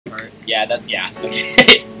Yeah,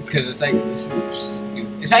 okay. Because it's like, it's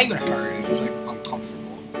stupid. It's not even hard, it's just like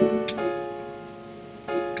uncomfortable.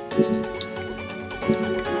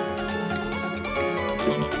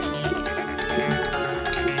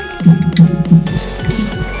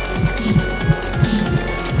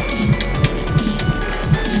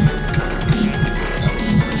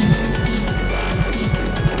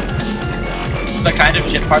 It's the kind of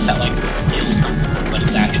shit part that like feels comfortable, but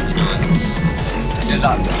it's actually not. It's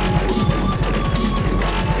not.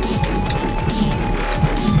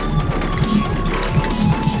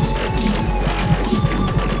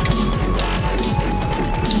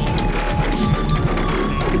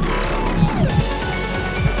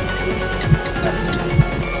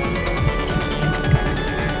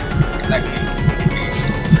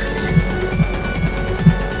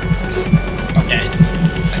 Okay.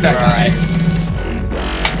 We're alright.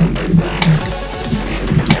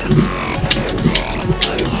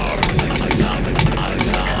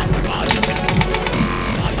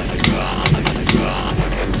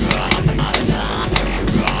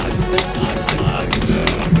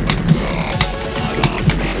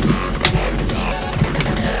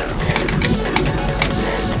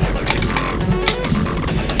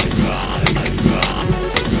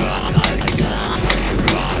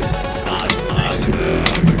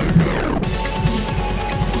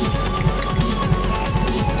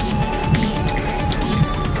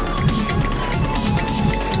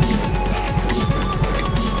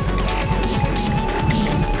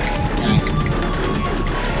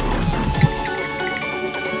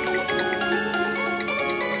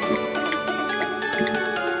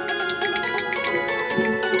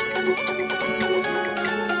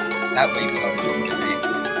 That wave is so scary.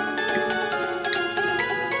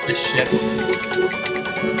 This shit.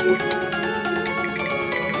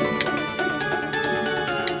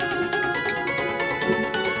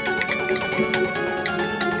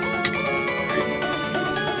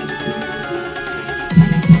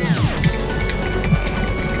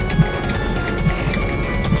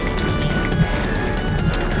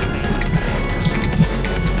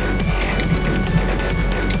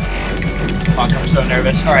 Fuck, I'm so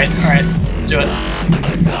nervous. Alright, let's do it.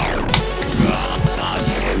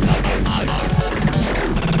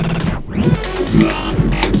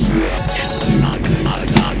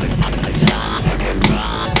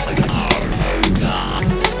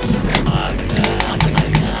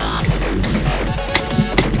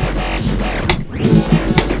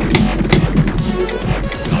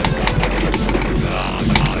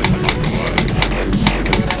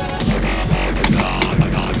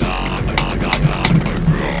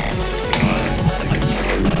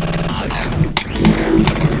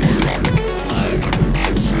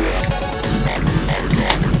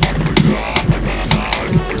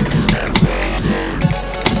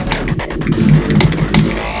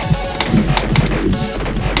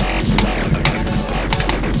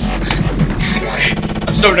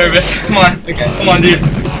 I'm so nervous. Come on. Okay. Come on, dude.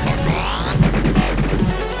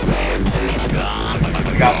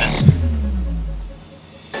 We got this.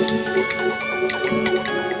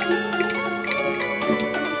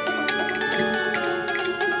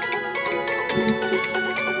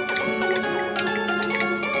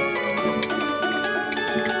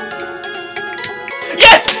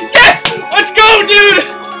 Yes! Yes! Let's go, dude!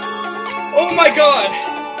 Oh my god!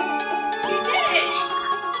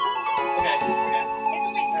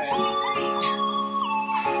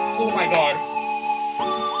 Oh my god.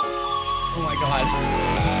 Oh my god.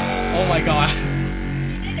 Oh my god.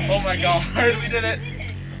 Oh my god. We did it.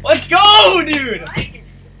 Let's go, dude!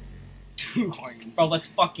 2 coins. Bro, let's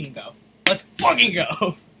fucking go. Let's fucking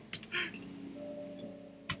go.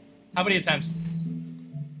 How many attempts?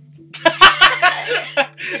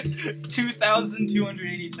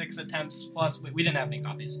 2,286 attempts plus. Wait, we didn't have any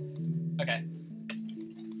copies. Okay.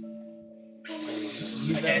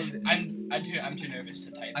 Okay, I'm too nervous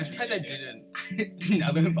to type. I'm surprised I didn't.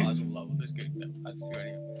 Another impossible level. That's good. That's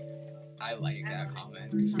good. I like that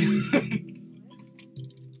comment.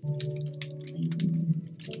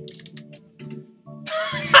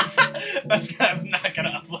 that's not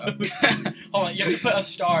gonna upload. Okay. Hold on, you have to put a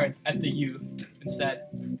star at the U instead.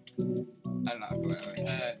 I don't know.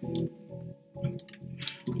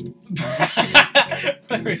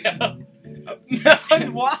 There we go. No,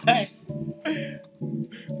 why?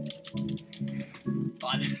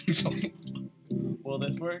 Will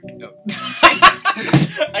this work? Nope.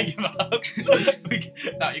 I give up.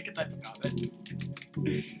 No, you can type a comment.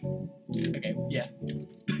 Okay, yes.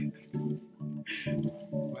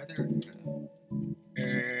 Why there?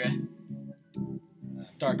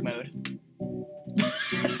 Dark mode.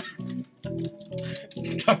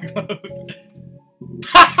 dark mode.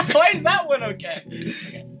 Why is that one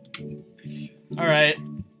okay? Alright.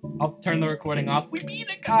 I'll turn the recording off. We beat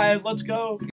it, guys. Let's go.